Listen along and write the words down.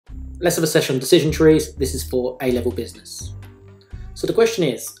less of a session on decision trees. This is for A-level business. So the question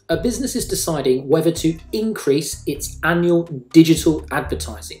is, a business is deciding whether to increase its annual digital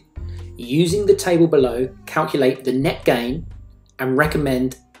advertising. Using the table below, calculate the net gain and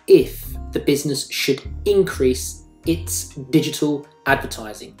recommend if the business should increase its digital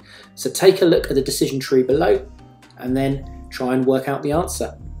advertising. So take a look at the decision tree below and then try and work out the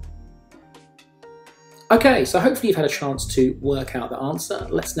answer. Okay, so hopefully you've had a chance to work out the answer.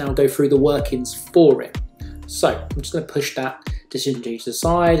 Let's now go through the workings for it. So I'm just going to push that decision tree to the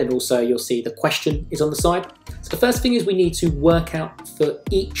side, and also you'll see the question is on the side. So the first thing is we need to work out for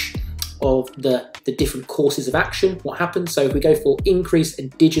each of the different courses of action what happens. So if we go for increase in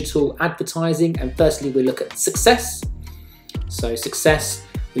digital advertising, and firstly we look at success. So success,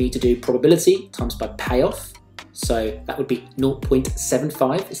 we need to do probability times by payoff. So that would be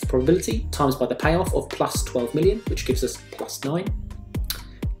 0.75 is the probability, times by the payoff of plus 12 million, which gives us plus 9.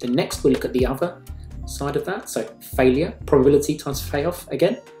 Then next we'll look at the other side of that. So failure, probability times payoff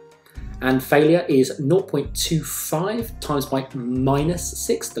again. And failure is 0.25 times by minus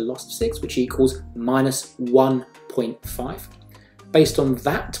 6, the loss of 6, which equals minus 1.5. Based on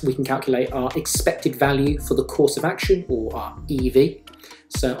that, we can calculate our expected value for the course of action, or our EV.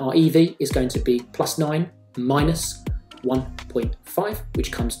 So our EV is going to be plus 9 minus 1.5,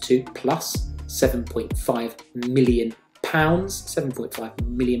 which comes to plus 7.5 million pounds, 7.5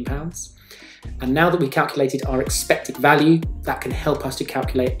 million pounds. And now that we've calculated our expected value, that can help us to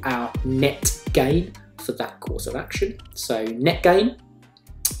calculate our net gain for that course of action. So net gain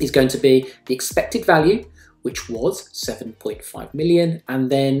is going to be the expected value, which was 7.5 million, and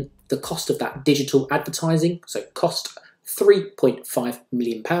then the cost of that digital advertising, so cost 3.5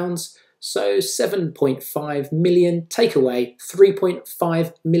 million pounds. So 7.5 million, take away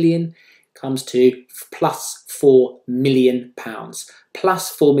 3.5 million, comes to plus 4 million pounds.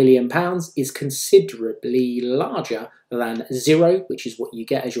 Plus 4 million pounds is considerably larger than 0, which is what you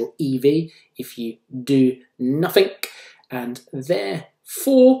get as your EV if you do nothing. And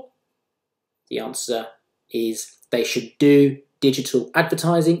therefore, the answer is they should do digital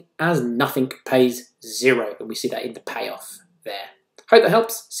advertising as nothing pays 0. And we see that in the payoff there. Hope that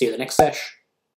helps. See you in the next sesh.